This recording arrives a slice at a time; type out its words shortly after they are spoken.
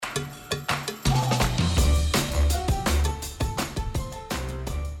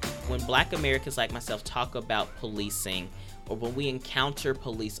When Black Americans like myself talk about policing, or when we encounter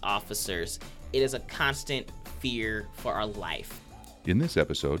police officers, it is a constant fear for our life. In this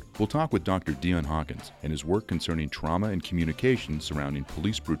episode, we'll talk with Dr. Deion Hawkins and his work concerning trauma and communication surrounding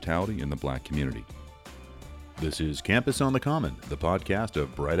police brutality in the Black community. This is Campus on the Common, the podcast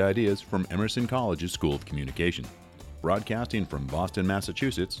of bright ideas from Emerson College's School of Communication. Broadcasting from Boston,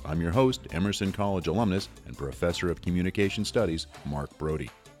 Massachusetts, I'm your host, Emerson College alumnus and Professor of Communication Studies, Mark Brody.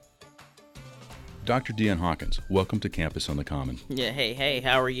 Dr. Deion Hawkins, welcome to Campus on the Common. Yeah, hey,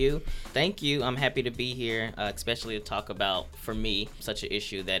 how are you? Thank you. I'm happy to be here, especially to talk about, for me, such an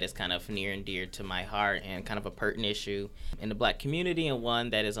issue that is kind of near and dear to my heart and kind of a pertinent issue in the Black community and one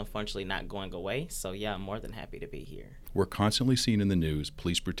that is unfortunately not going away. So yeah, I'm more than happy to be here. We're constantly seeing in the news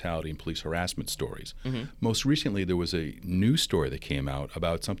police brutality and police harassment stories. Mm-hmm. Most recently, there was a news story that came out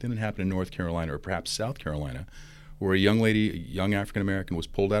about something that happened in North Carolina or perhaps South Carolina, where a young African-American was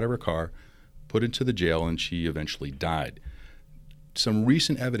pulled out of her car, put into the jail, and she eventually died. Some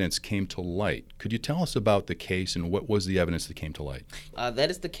recent evidence came to light. Could you tell us about the case and what was the evidence that came to light? That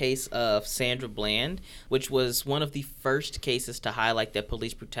is the case of Sandra Bland, which was one of the first cases to highlight that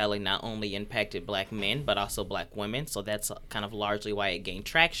police brutality not only impacted Black men, but also Black women. So that's kind of largely why it gained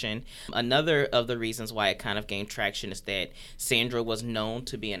traction. Another of the reasons why it kind of gained traction is that Sandra was known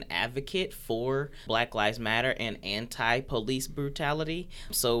to be an advocate for Black Lives Matter and anti-police brutality.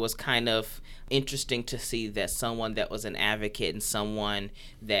 So it was kind of interesting to see that someone that was an advocate and someone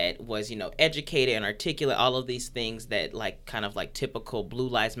that was, educated and articulate, all of these things that kind of typical Blue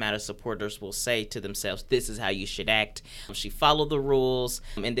Lives Matter supporters will say to themselves, this is how you should act. She followed the rules,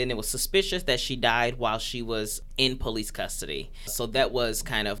 and then it was suspicious that she died while she was in police custody. So that was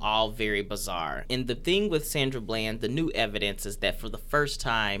kind of all very bizarre. And the thing with Sandra Bland, the new evidence is that for the first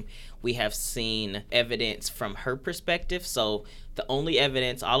time, we have seen evidence from her perspective. So the only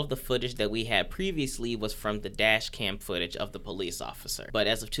evidence, all of the footage that we had previously was from the dash cam footage of the police officer. But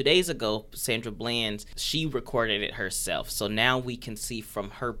as of 2 days ago, Sandra Bland, she recorded it herself. So now we can see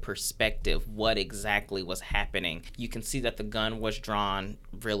from her perspective what exactly was happening. You can see that the gun was drawn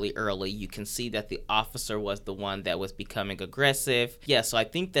really early. You can see that the officer was the one that was becoming aggressive. Yeah, so I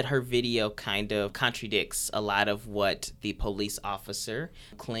think that her video kind of contradicts a lot of what the police officer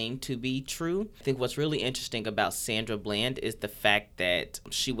claimed to be true. I think what's really interesting about Sandra Bland is the fact that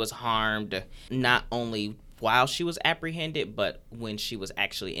she was harmed not only while she was apprehended, but when she was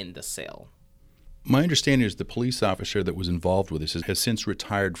actually in the cell. My understanding is the police officer that was involved with this has since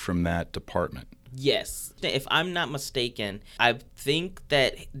retired from that department. Yes. If I'm not mistaken, I think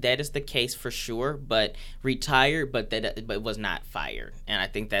that is the case for sure, but retired, but was not fired. And I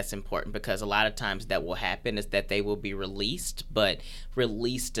think that's important because a lot of times that will happen is that they will be released, but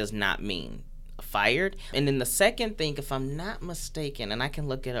released does not mean fired. And then the second thing, if I'm not mistaken, and I can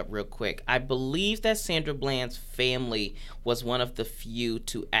look it up real quick, I believe that Sandra Bland's family was one of the few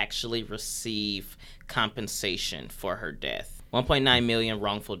to actually receive compensation for her death. $1.9 million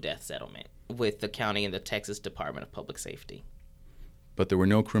wrongful death settlement with the county and the Texas Department of Public Safety. But there were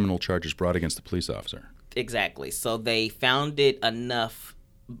no criminal charges brought against the police officer. Exactly. So they found it enough,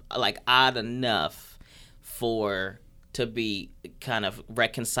 odd enough to be kind of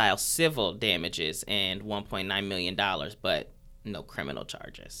reconcile civil damages and $1.9 million, but no criminal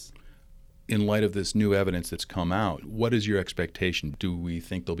charges. In light of this new evidence that's come out, what is your expectation? Do we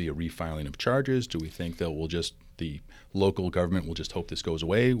think there'll be a refiling of charges? Do we think the local government will just hope this goes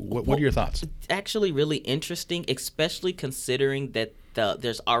away? What are your thoughts? It's actually really interesting, especially considering that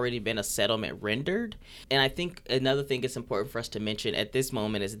there's already been a settlement rendered. And I think another thing it's important for us to mention at this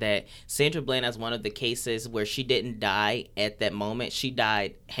moment is that Sandra Bland has one of the cases where she didn't die at that moment. She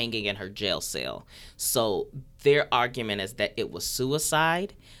died hanging in her jail cell. So their argument is that it was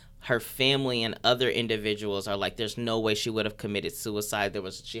suicide. Her family and other individuals are like, there's no way she would have committed suicide.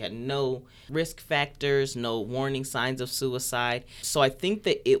 She had no risk factors, no warning signs of suicide. So I think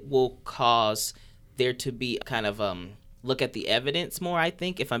that it will cause there to be kind of look at the evidence more, I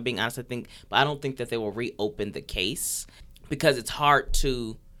think, if I'm being honest, but I don't think that they will reopen the case because it's hard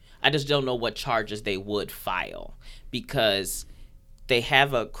I just don't know what charges they would file because they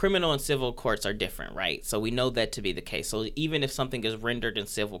have a criminal and civil courts are different, right? So we know that to be the case. So even if something is rendered in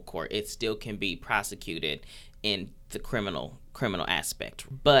civil court, it still can be prosecuted in the criminal aspect.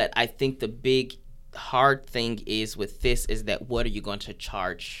 But I think the big hard thing is with this is that what are you going to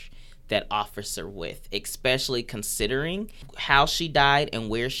charge that officer with, especially considering how she died and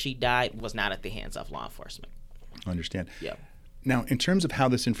where she died was not at the hands of law enforcement. I understand. Yeah. Now, in terms of how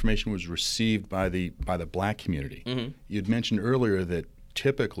this information was received by the Black community, mm-hmm. you'd mentioned earlier that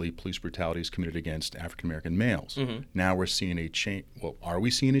typically police brutality is committed against African-American males. Mm-hmm. Now we're seeing a change. Well, are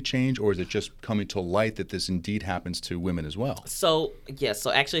we seeing a change, or is it just coming to light that this indeed happens to women as well? So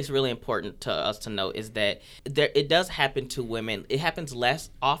actually it's really important to us to know is that it does happen to women. It happens less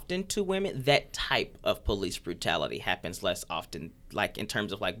often to women. That type of police brutality happens less often, like in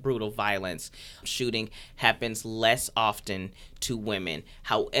terms of like brutal violence, shooting happens less often to women.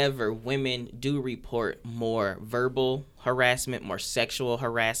 However, women do report more verbal harassment, more sexual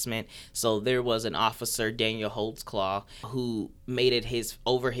harassment. So there was an officer, Daniel Holtzclaw, who made it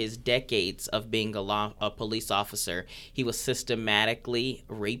over his decades of being a police officer, he was systematically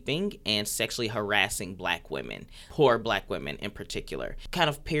raping and sexually harassing black women, poor black women in particular. Kind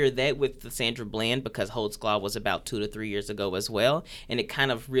of pair that with the Sandra Bland, because Holtzclaw was about 2 to 3 years ago as well, and it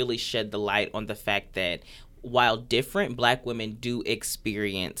kind of really shed the light on the fact that while different, black women do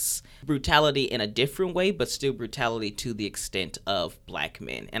experience brutality in a different way, but still brutality to the extent of black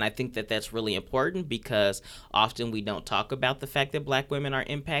men. And I think that that's really important because often we don't talk about the fact that black women are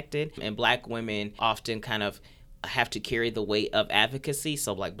impacted, and black women often kind of have to carry the weight of advocacy.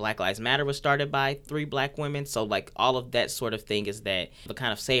 So like Black Lives Matter was started by 3 black women. So like all of that sort of thing is that the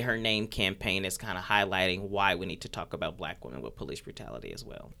kind of Say Her Name campaign is kind of highlighting why we need to talk about black women with police brutality as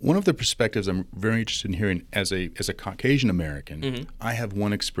well. One of the perspectives I'm very interested in hearing as a Caucasian American, Mm-hmm. I have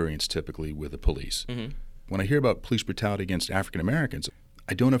one experience typically with the police. Mm-hmm. When I hear about police brutality against African Americans,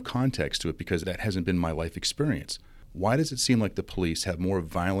 I don't have context to it because that hasn't been my life experience. Why does it seem like the police have more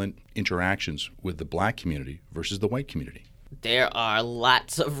violent interactions with the black community versus the white community? There are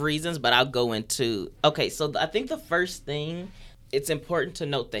lots of reasons, but I'll go into... Okay, so I think the first thing, it's important to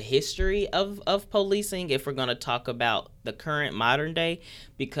note the history of policing if we're going to talk about the current modern day,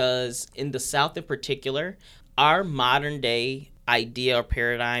 because in the South in particular, our modern day idea or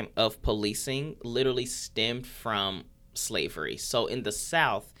paradigm of policing literally stemmed from slavery. So in the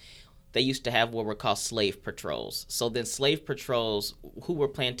South, they used to have what were called slave patrols. So then slave patrols, who were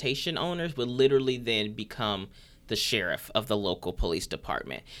plantation owners, would literally then become the sheriff of the local police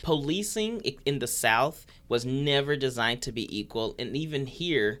department. Policing in the South was never designed to be equal. And even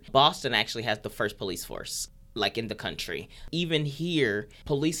here, Boston actually has the first police force, like in the country. Even here,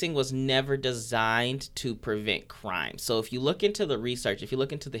 policing was never designed to prevent crime. So if you look into the research, if you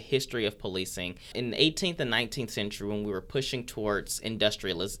look into the history of policing, in the 18th and 19th century, when we were pushing towards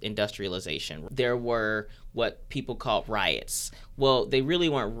industrialization, there were what people called riots. Well, they really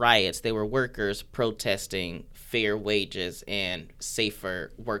weren't riots. They were workers protesting fair wages and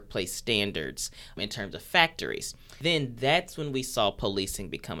safer workplace standards in terms of factories. Then that's when we saw policing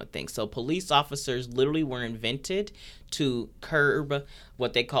become a thing. So police officers literally were invented to curb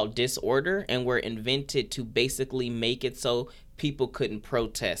what they call disorder, and were invented to basically make it so people couldn't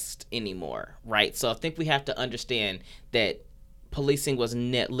protest anymore, right? So I think we have to understand that policing was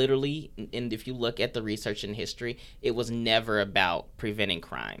literally, and if you look at the research in history, it was never about preventing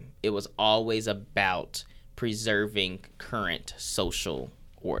crime. It was always about preserving current social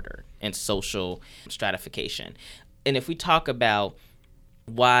order and social stratification. And if we talk about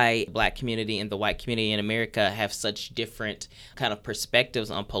why black community and the white community in America have such different kind of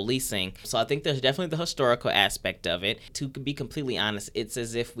perspectives on policing. So I think there's definitely the historical aspect of it. To be completely honest, it's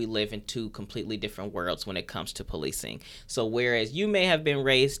as if we live in 2 completely different worlds when it comes to policing. So whereas you may have been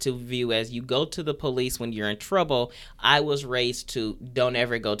raised to view as you go to the police when you're in trouble, I was raised to don't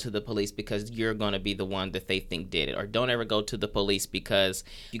ever go to the police because you're going to be the one that they think did it. Or don't ever go to the police because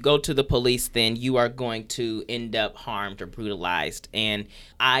if you go to the police, then you are going to end up harmed or brutalized. And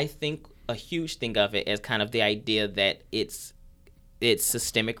I think a huge thing of it is kind of the idea that it's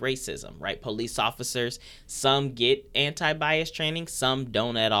systemic racism, right? Police officers, some get anti-bias training, some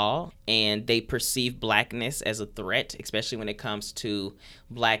don't at all, and they perceive blackness as a threat, especially when it comes to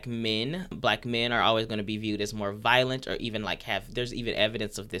black men. Black men are always going to be viewed as more violent, or even like there's even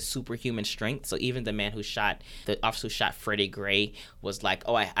evidence of this superhuman strength. So even the officer who shot Freddie Gray was like,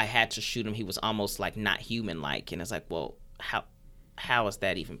 oh, I had to shoot him. He was almost like not human-like. And it's like, well, how is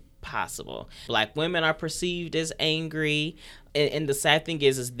that even possible? Black women are perceived as angry. And the sad thing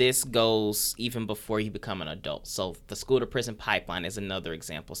is this goes even before you become an adult. So the school to prison pipeline is another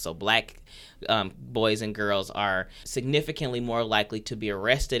example. So black boys and girls are significantly more likely to be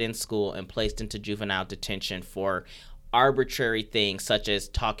arrested in school and placed into juvenile detention for arbitrary things such as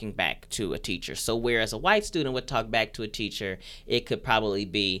talking back to a teacher. So whereas a white student would talk back to a teacher, it could probably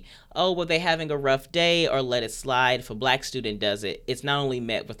be, oh, well, they having a rough day, or let it slide. If a black student does it, it's not only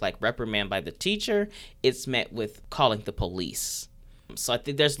met with like reprimand by the teacher, it's met with calling the police. So I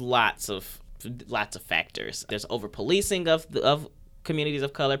think there's lots of factors. There's over policing of communities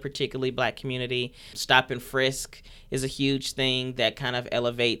of color, particularly Black community. Stop and frisk is a huge thing that kind of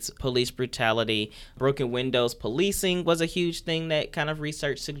elevates police brutality. Broken windows policing was a huge thing that kind of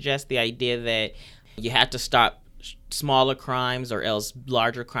research suggests the idea that you have to stop smaller crimes or else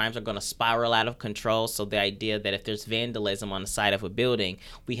larger crimes are going to spiral out of control. So the idea that if there's vandalism on the side of a building,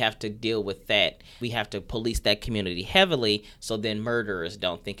 we have to deal with that. We have to police that community heavily so then murderers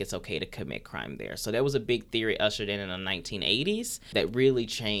don't think it's okay to commit crime there. So that was a big theory ushered in the 1980s that really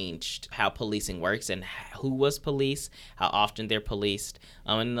changed how policing works and who was policed, how often they're policed.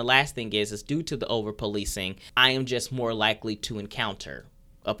 And the last thing is due to the over-policing, I am just more likely to encounter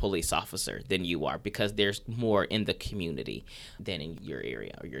a police officer than you are because there's more in the community than in your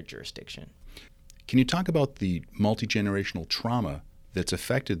area or your jurisdiction. Can you talk about the multi-generational trauma that's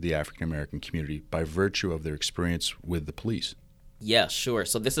affected the African American community by virtue of their experience with the police? Yeah, sure.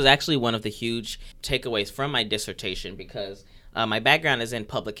 So this is actually one of the huge takeaways from my dissertation because my background is in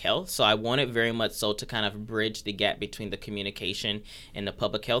public health, so I wanted very much so to kind of bridge the gap between the communication and the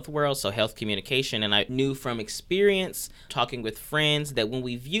public health world, so health communication. And I knew from experience talking with friends that when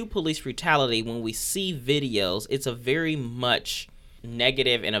we view police brutality, when we see videos, it's a very much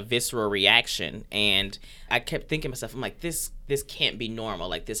negative and a visceral reaction. And I kept thinking to myself, I'm like, this can't be normal.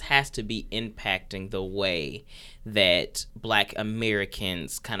 Like, this has to be impacting the way that Black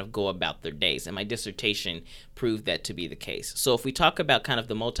Americans kind of go about their days. And my dissertation proved that to be the case. So if we talk about kind of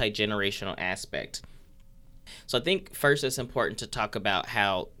the multi-generational aspect, so I think first it's important to talk about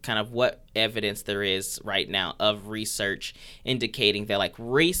how kind of what evidence there is right now of research indicating that like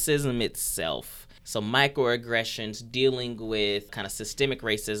racism itself, so microaggressions, dealing with kind of systemic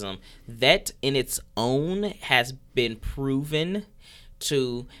racism, that in its own has been proven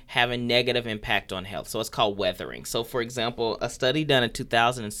to have a negative impact on health. So it's called weathering. So for example, a study done in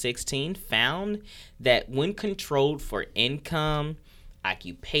 2016 found that when controlled for income,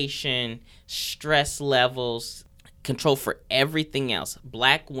 occupation, stress levels, control for everything else,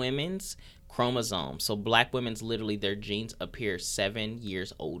 Black women's chromosomes, so Black women's literally their genes appear 7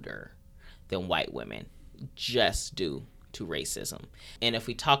 years older than white women just due to racism. And if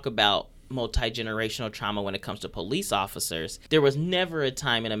we talk about multi-generational trauma when it comes to police officers, there was never a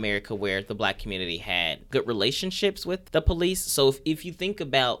time in America where the Black community had good relationships with the police. So if you think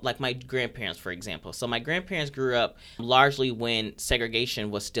about like my grandparents, for example, so my grandparents grew up largely when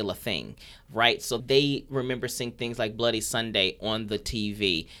segregation was still a thing, right? So they remember seeing things like Bloody Sunday on the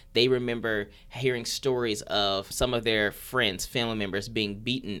TV. They remember hearing stories of some of their friends, family members being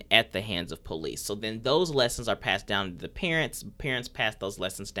beaten at the hands of police. So then those lessons are passed down to the parents. Parents pass those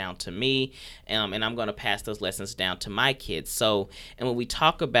lessons down to me, and I'm going to pass those lessons down to my kids. So, and when we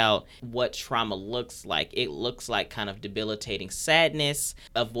talk about what trauma looks like, it looks like kind of debilitating sadness,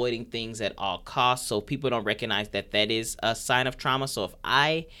 avoiding things at all costs. So people don't recognize that that is a sign of trauma. So if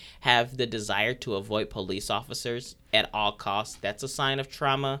I have the desire to avoid police officers at all costs, that's a sign of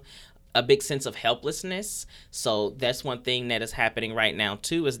trauma. A big sense of helplessness. So that's one thing that is happening right now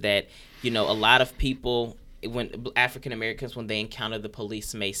too, is that, you know, a lot of people, when African Americans, when they encounter the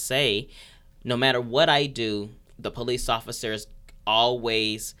police, may say, no matter what I do, the police officer is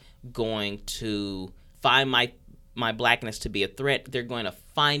always going to find my Blackness to be a threat. They're going to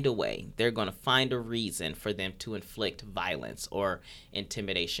find a way. They're going to find a reason for them to inflict violence or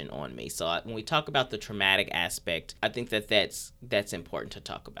intimidation on me. So when we talk about the traumatic aspect, I think that that's important to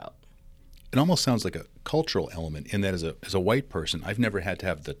talk about. It almost sounds like a cultural element in that as a white person, I've never had to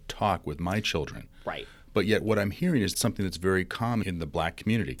have the talk with my children. Right. But yet what I'm hearing is something that's very common in the Black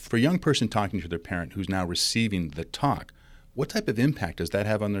community. For a young person talking to their parent who's now receiving the talk, what type of impact does that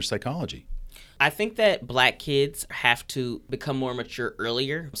have on their psychology? I think that Black kids have to become more mature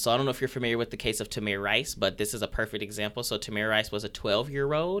earlier. So I don't know if you're familiar with the case of Tamir Rice, but this is a perfect example. So Tamir Rice was a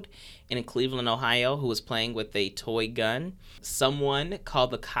 12-year-old in Cleveland, Ohio, who was playing with a toy gun. Someone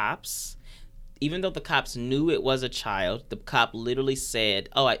called the cops. Even though the cops knew it was a child, the cop literally said,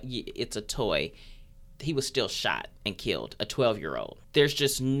 it's a toy. He was still shot and killed, a 12-year-old. There's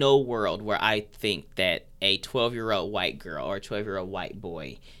just no world where I think that a 12-year-old white girl or a 12-year-old white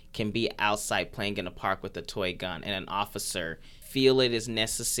boy can be outside playing in a park with a toy gun and an officer feel it is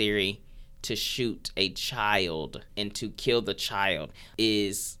necessary to shoot a child and to kill the child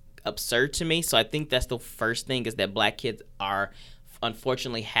is absurd to me. So I think that's the first thing, is that Black kids are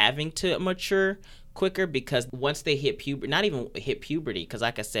unfortunately having to mature quicker, because once they hit puberty, not even hit puberty, because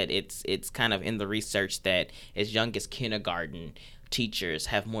like I said, it's kind of in the research that as young as kindergarten, teachers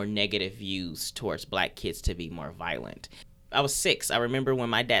have more negative views towards Black kids to be more violent. I was 6. I remember when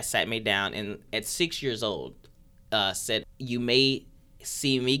my dad sat me down and at 6 years old said, you may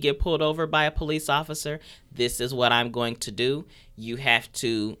see me get pulled over by a police officer, this is what I'm going to do. You have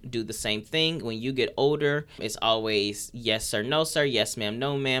to do the same thing. When you get older, it's always yes sir, no sir, yes ma'am,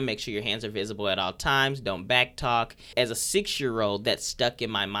 no ma'am. Make sure your hands are visible at all times. Don't backtalk. As a 6-year-old, that stuck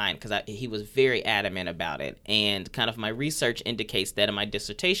in my mind because he was very adamant about it. And kind of my research indicates that in my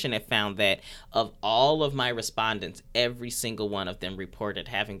dissertation, it found that of all of my respondents, every single one of them reported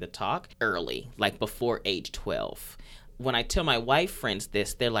having the talk early, like before age 12. When I tell my white friends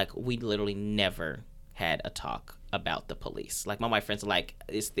this, they're like, we literally never had a talk about the police. Like my white friends are like,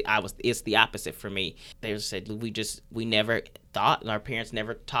 it's the opposite for me. They said we never thought, and our parents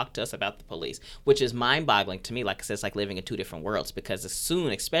never talked to us about the police, which is mind-boggling to me. Like I said, it's like living in two different worlds, because as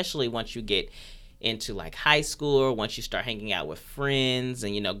soon, especially once you get into like high school, or once you start hanging out with friends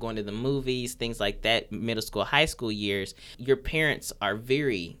and, going to the movies, things like that, middle school, high school years, your parents are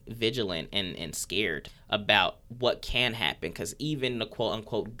very vigilant and scared about what can happen, because even the quote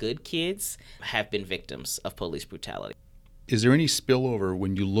unquote good kids have been victims of police brutality. Is there any spillover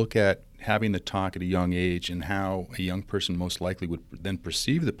when you look at having the talk at a young age and how a young person most likely would then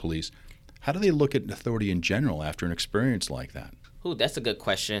perceive the police? How do they look at authority in general after an experience like that? Ooh, that's a good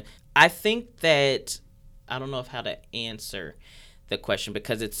question. I think that I don't know how to answer the question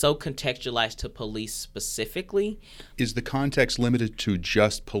because it's so contextualized to police specifically. Is the context limited to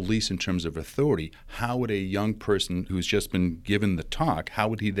just police in terms of authority? How would a young person who's just been given the talk, how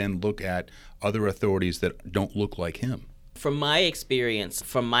would he then look at other authorities that don't look like him? From my experience,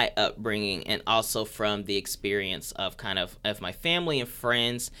 from my upbringing, and also from the experience of of my family and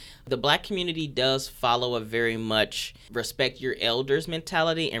friends, the Black community does follow a very much respect your elders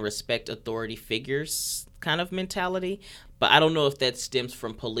mentality and respect authority figures kind of mentality. But I don't know if that stems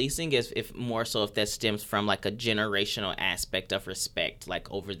from policing, if more so if that stems from like a generational aspect of respect, like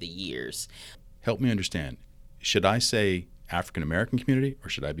over the years. Help me understand. Should I say African American community, or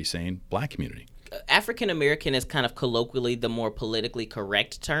should I be saying Black community? African American is kind of colloquially the more politically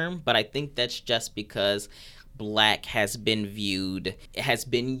correct term, but I think that's just because Black has been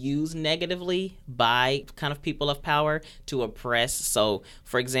used negatively by kind of people of power to oppress. So,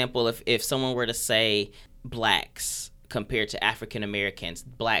 for example, if someone were to say Blacks compared to African Americans,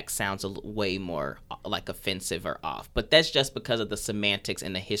 Black sounds way more like offensive or off. But that's just because of the semantics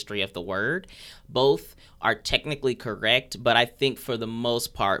and the history of the word. Both are technically correct, but I think for the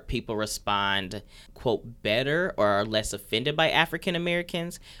most part, people respond, quote, better or are less offended by African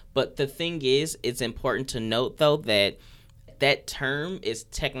Americans. But the thing is, it's important to note, though, that term is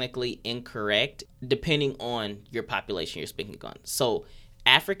technically incorrect depending on your population you're speaking on. So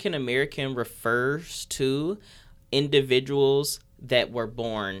African American refers to individuals that were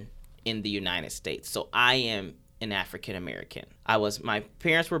born in the United States. So I am an African American. My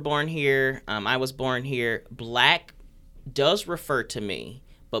parents were born here. I was born here. Black does refer to me,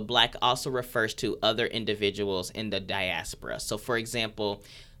 but Black also refers to other individuals in the diaspora. So for example,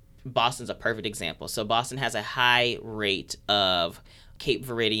 Boston's a perfect example. So Boston has a high rate of Cape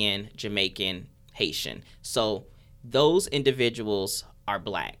Verdean, Jamaican, Haitian. So those individuals are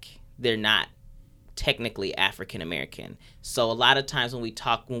Black. They're not technically African American. So a lot of times when we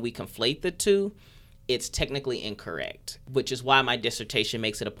conflate the two, it's technically incorrect, which is why my dissertation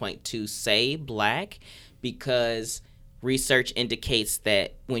makes it a point to say Black, because research indicates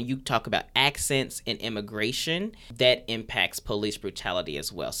that when you talk about accents and immigration, that impacts police brutality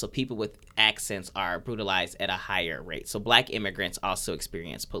as well. So people with accents are brutalized at a higher rate. So Black immigrants also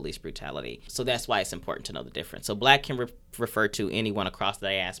experience police brutality. So that's why it's important to know the difference. So Black can refer to anyone across the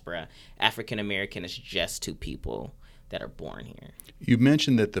diaspora. African American is just to people that are born here. You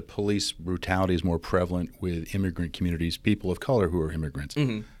mentioned that the police brutality is more prevalent with immigrant communities, people of color who are immigrants.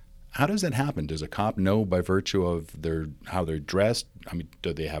 Mm-hmm. How does that happen? Does a cop know by virtue of how they're dressed? I mean,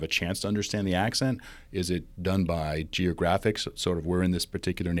 do they have a chance to understand the accent? Is it done by geographics? Sort of, we're in this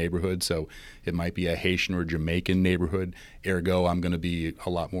particular neighborhood, so it might be a Haitian or Jamaican neighborhood. Ergo, I'm going to be a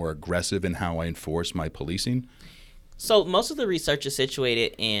lot more aggressive in how I enforce my policing. So most of the research is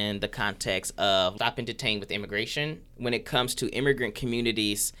situated in the context of stop and detain with immigration. When it comes to immigrant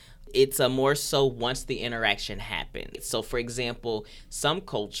communities, it's more so once the interaction happens. So, for example, some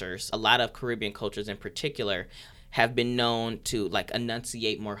cultures, a lot of Caribbean cultures in particular, have been known to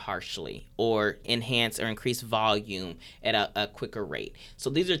enunciate more harshly or enhance or increase volume at a quicker rate. So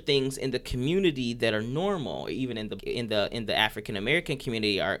these are things in the community that are normal, even in the African American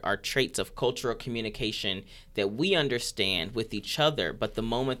community, are traits of cultural communication that we understand with each other. But the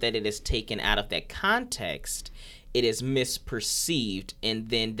moment that it is taken out of that context, it is misperceived, and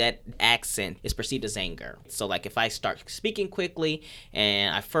then that accent is perceived as anger. So like if I start speaking quickly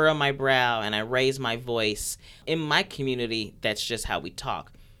and I furrow my brow and I raise my voice, in my community, that's just how we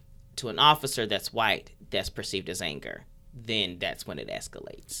talk. To an officer that's white, that's perceived as anger. Then that's when it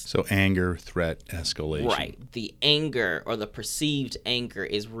escalates. So anger, threat, escalation. Right. The anger or the perceived anger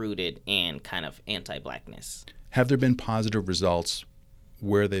is rooted in kind of anti-Blackness. Have there been positive results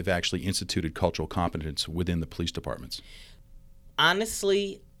where they've actually instituted cultural competence within the police departments?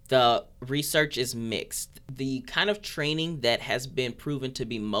 Honestly, the research is mixed. The kind of training that has been proven to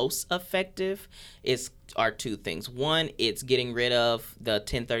be most effective are two things. One, it's getting rid of the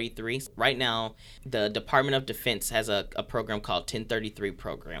 1033. Right now, the Department of Defense has a program called 1033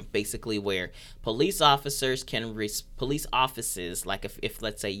 program, basically where police officers can, police offices, like if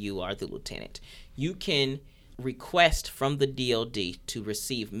let's say you are the lieutenant, you can request from the DOD to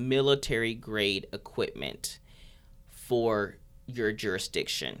receive military-grade equipment for your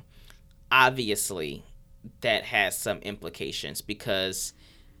jurisdiction. Obviously, that has some implications because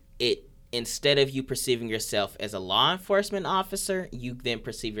instead of you perceiving yourself as a law enforcement officer, you then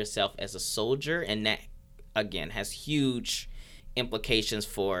perceive yourself as a soldier, and that again has huge implications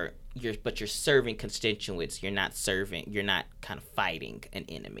for but you're serving constituents. You're not kind of fighting an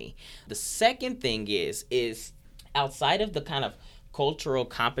enemy. The second thing is outside of the kind of cultural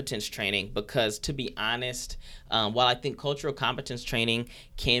competence training, because to be honest, while I think cultural competence training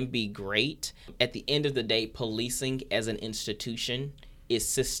can be great, at the end of the day, policing as an institution is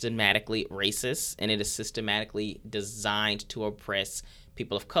systematically racist, and it is systematically designed to oppress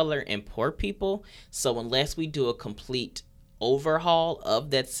people of color and poor people. So unless we do a complete overhaul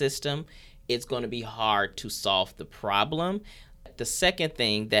of that system, it's going to be hard to solve the problem. The second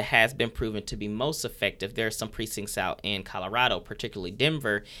thing that has been proven to be most effective, there are some precincts out in Colorado, particularly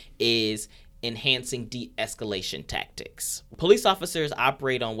Denver, is enhancing de-escalation tactics. Police officers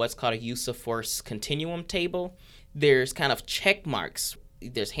operate on what's called a use of force continuum table. There's kind of check marks.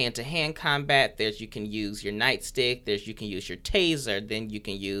 There's hand-to-hand combat. You can use your nightstick. You can use your taser. Then you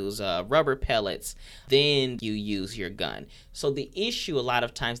can use rubber pellets. Then you use your gun. So the issue a lot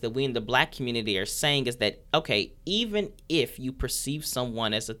of times that we in the Black community are saying is that, okay, even if you perceive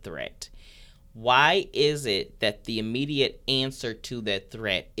someone as a threat, why is it that the immediate answer to that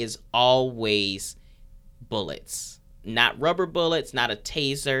threat is always bullets? Not rubber bullets, not a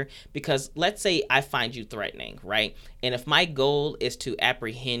taser, because let's say I find you threatening, right? And if my goal is to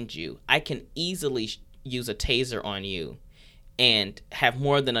apprehend you, I can easily use a taser on you and have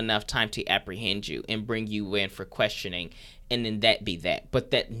more than enough time to apprehend you and bring you in for questioning, and then that be that.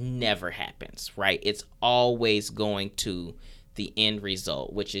 But that never happens, right? It's always going to the end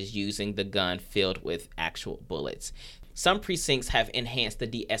result, which is using the gun filled with actual bullets. Some precincts have enhanced the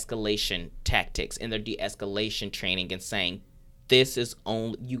de-escalation tactics in their de-escalation training and saying,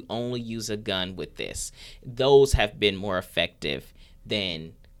 you only use a gun with this. Those have been more effective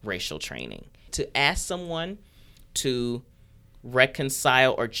than racial training. To ask someone to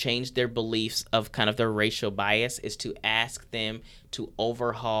reconcile or change their beliefs of kind of their racial bias is to ask them to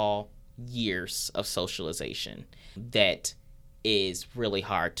overhaul years of socialization that is really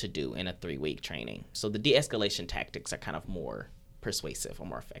hard to do in a 3-week training. So the de-escalation tactics are kind of more persuasive or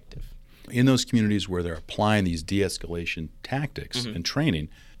more effective. In those communities where they're applying these de-escalation tactics and training,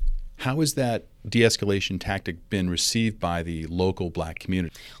 how has that de-escalation tactic been received by the local Black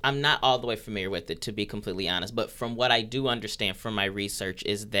community? I'm not all the way familiar with it, to be completely honest, but from what I do understand from my research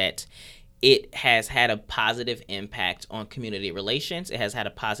is that it has had a positive impact on community relations. It has had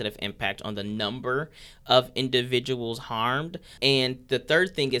a positive impact on the number of individuals harmed. And the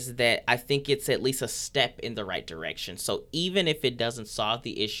third thing is that I think it's at least a step in the right direction. So even if it doesn't solve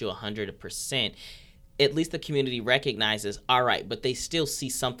the issue 100%, at least the community recognizes, all right, but they still see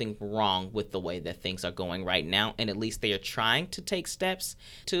something wrong with the way that things are going right now. And at least they are trying to take steps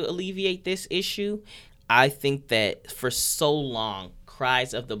to alleviate this issue. I think that for so long,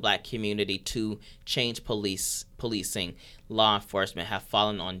 cries of the Black community to change policing, law enforcement have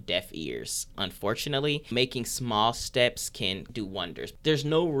fallen on deaf ears. Unfortunately, making small steps can do wonders. There's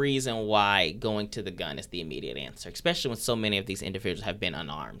no reason why going to the gun is the immediate answer, especially when so many of these individuals have been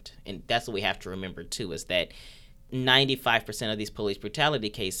unarmed. And that's what we have to remember too, is that 95% of these police brutality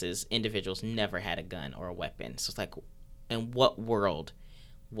cases, individuals never had a gun or a weapon. So it's like, in what world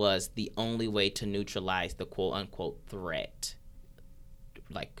was the only way to neutralize the quote-unquote threat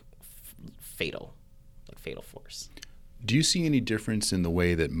fatal force? Do you see any difference in the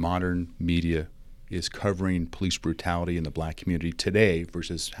way that modern media is covering police brutality in the Black community today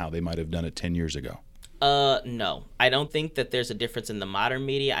versus how they might have done it 10 years ago? No. I don't think that there's a difference in the modern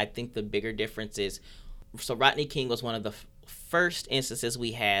media. I think the bigger difference is So Rodney King was one of the first instances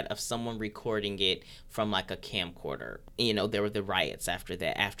we had of someone recording it from like a camcorder. There were the riots after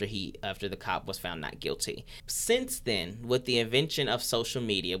that, after the cop was found not guilty. Since then, with the invention of social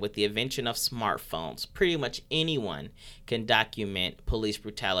media, with the invention of smartphones, pretty much anyone can document police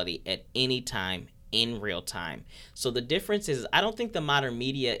brutality at any time in real time. So the difference is, I don't think the modern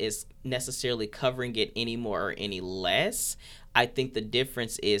media is necessarily covering it any more or any less. I think the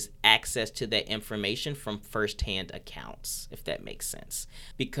difference is access to that information from firsthand accounts, if that makes sense.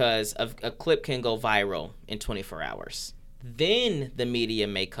 Because a clip can go viral in 24 hours. Then the media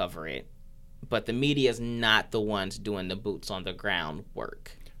may cover it, but the media is not the ones doing the boots on the ground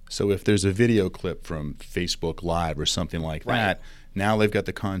work. So if there's a video clip from Facebook Live or something like that, now they've got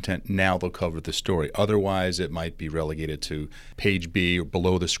the content, now they'll cover the story. Otherwise, it might be relegated to page B or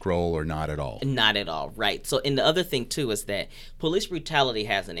below the scroll or not at all. Not at all, right. So, and the other thing, too, is that police brutality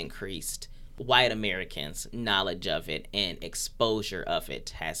hasn't increased. White Americans' knowledge of it and exposure of it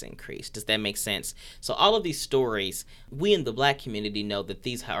has increased. Does that make sense? So all of these stories, we in the Black community know that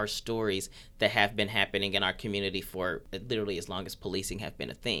these are stories that have been happening in our community for literally as long as policing have been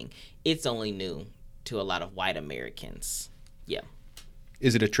a thing. It's only new to a lot of white Americans. Yeah.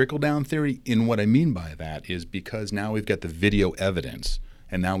 Is it a trickle-down theory? And what I mean by that is because now we've got the video evidence,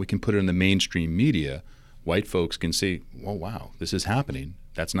 and now we can put it in the mainstream media, white folks can see, oh, wow, this is happening.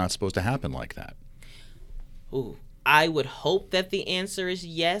 That's not supposed to happen like that. Ooh, I would hope that the answer is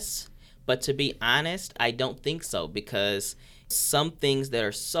yes, but to be honest, I don't think so, because some things that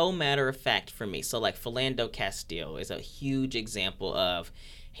are so matter-of-fact for me, so like Philando Castile is a huge example of,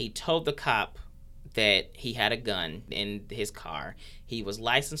 he told the cop that he had a gun in his car. He was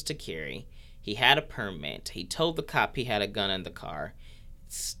licensed to carry. He had a permit. He told the cop he had a gun in the car.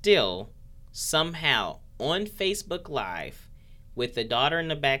 Still, somehow, on Facebook Live, with the daughter in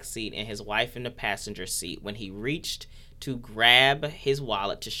the back seat and his wife in the passenger seat, when he reached to grab his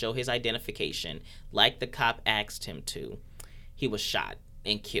wallet to show his identification, like the cop asked him to, he was shot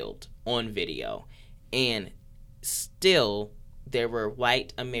and killed on video. And still, there were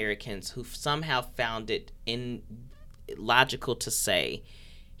white Americans who somehow found it illogical to say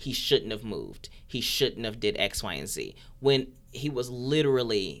he shouldn't have moved. He shouldn't have did X, Y, and Z, when he was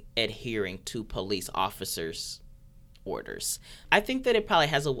literally adhering to police officers' orders. I think that it probably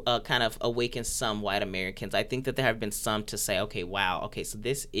has a kind of awakened some white Americans. I think that there have been some to say, okay, wow, okay, so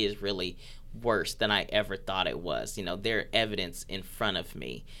this is really worse than I ever thought it was. There evidence in front of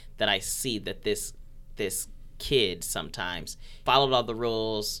me that I see that this kid sometimes followed all the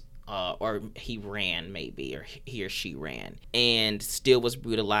rules, or he ran maybe, or he or she ran, and still was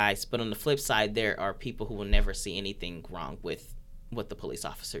brutalized. But on the flip side, there are people who will never see anything wrong with what the police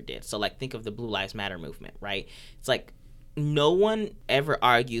officer did. So like, think of the Blue Lives Matter movement, right? It's like, no one ever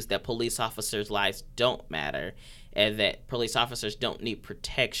argues that police officers' lives don't matter and that police officers don't need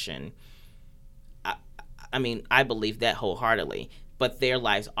protection. I mean, I believe that wholeheartedly, but their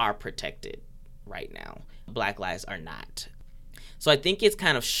lives are protected right now. Black lives are not. So I think it's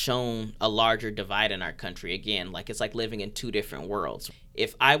kind of shown a larger divide in our country. Again, like, it's like living in two different worlds.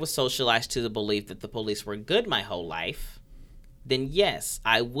 If I was socialized to the belief that the police were good my whole life, then yes,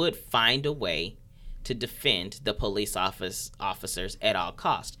 I would find a way to defend the police officers at all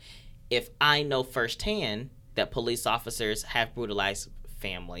costs. If I know firsthand that police officers have brutalized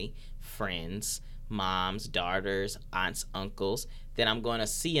family, friends, moms, daughters, aunts, uncles, then I'm going to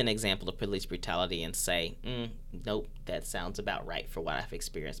see an example of police brutality and say, nope, that sounds about right for what I've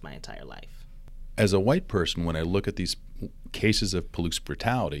experienced my entire life. As a white person, when I look at these cases of police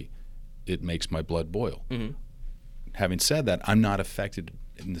brutality, it makes my blood boil. Mm-hmm. Having said that, I'm not affected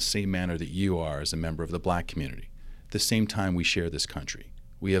in the same manner that you are as a member of the Black community. At the same time, we share this country.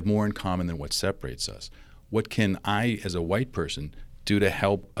 We have more in common than what separates us. What can I, as a white person, do to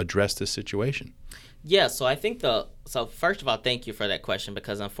help address this situation? Yeah, so I think so first of all, thank you for that question,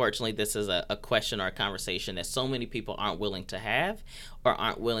 because unfortunately this is a question or a conversation that so many people aren't willing to have or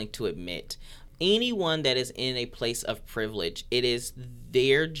aren't willing to admit. Anyone that is in a place of privilege, it is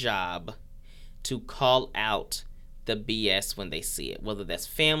their job to call out the BS when they see it, whether that's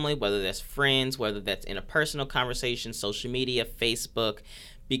family, whether that's friends, whether that's in a personal conversation, social media, Facebook,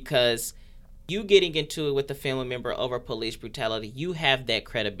 because you getting into it with a family member over police brutality, you have that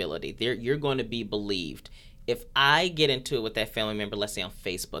credibility. You're going to be believed. If I get into it with that family member, let's say on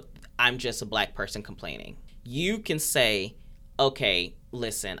Facebook, I'm just a Black person complaining. You can say, okay,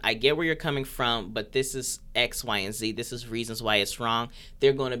 listen, I get where you're coming from, but this is X, Y, and Z. This is reasons why it's wrong.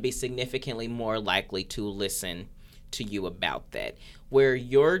 They're going to be significantly more likely to listen to you about that. Where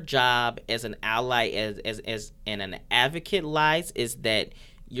your job as an ally, as and an advocate lies, is that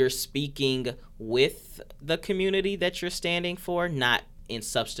you're speaking with the community that you're standing for, not in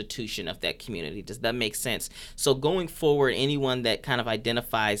substitution of that community. Does that make sense? So going forward, anyone that kind of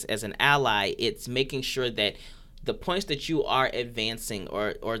identifies as an ally, it's making sure that the points that you are advancing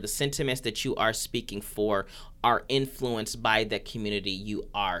or the sentiments that you are speaking for are influenced by the community you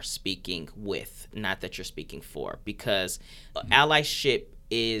are speaking with, not that you're speaking for. Because allyship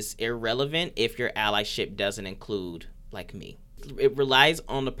is irrelevant if your allyship doesn't include, like me. It relies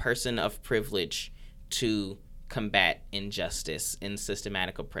on the person of privilege to combat injustice and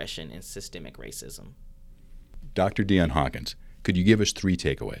systematic oppression and systemic racism. Dr. Deion Hawkins, could you give us 3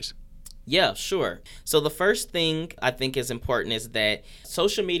 takeaways? Yeah, sure. So the first thing I think is important is that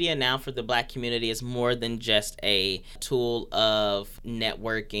social media now for the Black community is more than just a tool of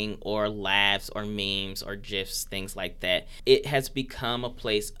networking or laughs or memes or GIFs, things like that. It has become a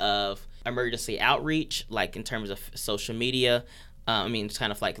place of emergency outreach, like in terms of social media. It's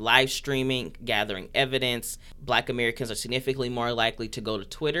kind of like live streaming, gathering evidence. Black Americans are significantly more likely to go to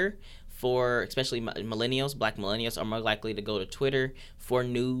Twitter for, especially millennials, Black millennials are more likely to go to Twitter for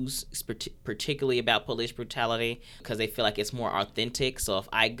news, particularly about police brutality, because they feel like it's more authentic. So if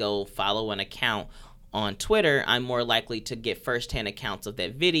I go follow an account on Twitter, I'm more likely to get firsthand accounts of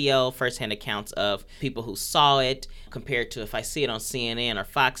that video, firsthand accounts of people who saw it, compared to if I see it on CNN or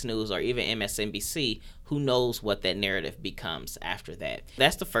Fox News or even MSNBC, who knows what that narrative becomes after that.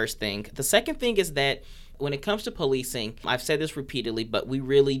 That's the first thing. The second thing is that when it comes to policing, I've said this repeatedly, but we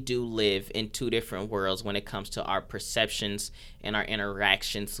really do live in 2 different worlds when it comes to our perceptions and our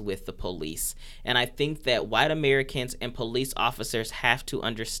interactions with the police. And I think that white Americans and police officers have to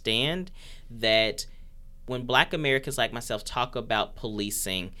understand that when Black Americans like myself talk about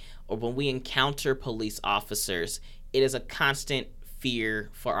policing, or when we encounter police officers, it is a constant fear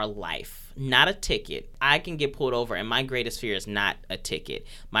for our life, not a ticket. I can get pulled over, and my greatest fear is not a ticket.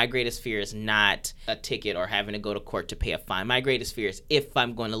 My greatest fear is not a ticket or having to go to court to pay a fine. My greatest fear is if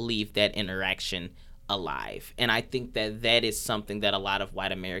I'm going to leave that interaction alive. And I think that that is something that a lot of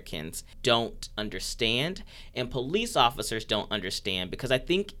white Americans don't understand, and police officers don't understand, because I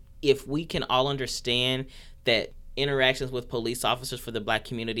think if we can all understand that interactions with police officers for the Black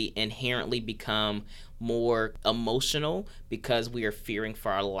community inherently become more emotional because we are fearing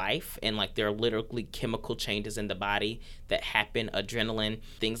for our life, and like there are literally chemical changes in the body that happen, adrenaline,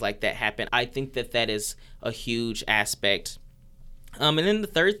 things like that happen. I think that that is a huge aspect. And then the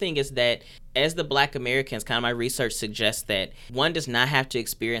third thing is that as the Black Americans, kind of my research suggests that one does not have to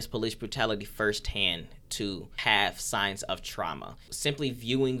experience police brutality firsthand to have signs of trauma. Simply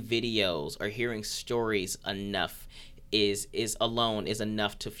viewing videos or hearing stories enough is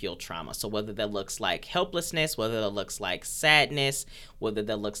enough to feel trauma. So whether that looks like helplessness, whether that looks like sadness, whether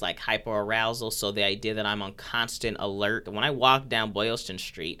that looks like hyperarousal, so the idea that I'm on constant alert. When I walk down Boylston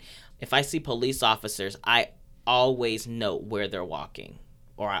Street, if I see police officers, I always know where they're walking,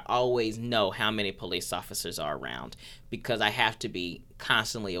 or I always know how many police officers are around, because I have to be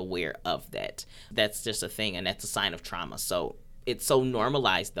constantly aware of that. That's just a thing, and that's a sign of trauma. So it's so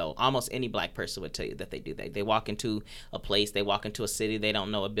normalized, though. Almost any Black person would tell you that they do that. They walk into a place, they walk into a city they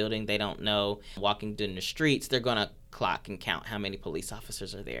don't know, a building they don't know, walking in the streets, they're going to clock and count how many police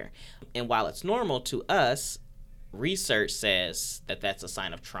officers are there. And while it's normal to us, research says that that's a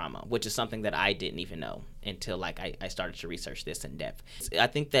sign of trauma, which is something that I didn't even know until I started to research this in depth. I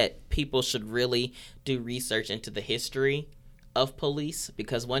think that people should really do research into the history of police,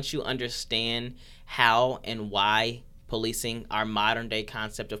 because once you understand how and why policing, our modern day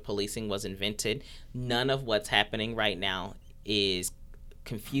concept of policing, was invented, none of what's happening right now is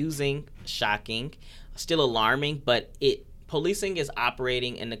confusing, shocking, still alarming, but policing is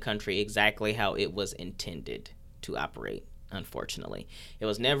operating in the country exactly how it was intended to operate, unfortunately. It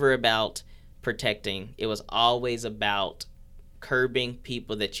was never about protecting. It was always about curbing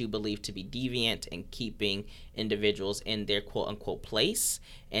people that you believe to be deviant and keeping individuals in their quote-unquote place.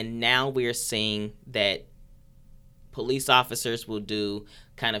 And now we're seeing that police officers will do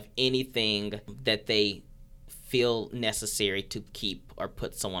kind of anything that they feel necessary to keep or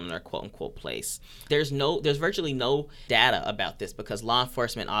put someone in their quote-unquote place. There's virtually no data about this, because law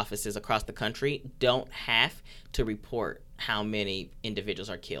enforcement offices across the country don't have to report how many individuals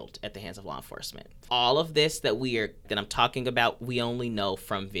are killed at the hands of law enforcement. All of this that I'm talking about, we only know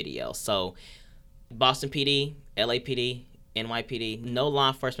from video. So Boston PD, LAPD, NYPD, no law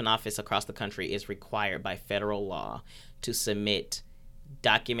enforcement office across the country is required by federal law to submit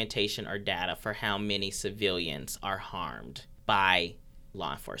documentation or data for how many civilians are harmed by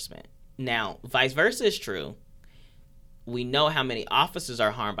law enforcement. Now, vice versa is true. We know how many officers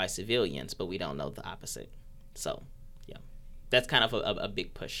are harmed by civilians, but we don't know the opposite. So, yeah. that's kind of a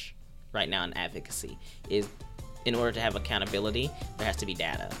big push right now in advocacy. Is in order to have accountability, there has to be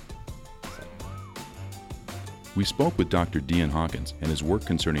data. We spoke with Dr. Deion Hawkins and his work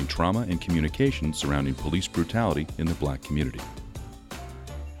concerning trauma and communication surrounding police brutality in the Black community.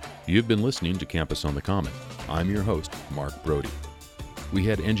 You've been listening to Campus on the Common. I'm your host, Mark Brody. We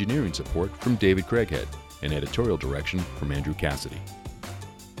had engineering support from David Craighead and editorial direction from Andrew Cassidy.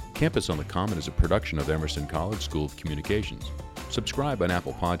 Campus on the Common is a production of Emerson College School of Communications. Subscribe on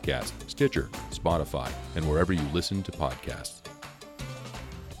Apple Podcasts, Stitcher, Spotify, and wherever you listen to podcasts.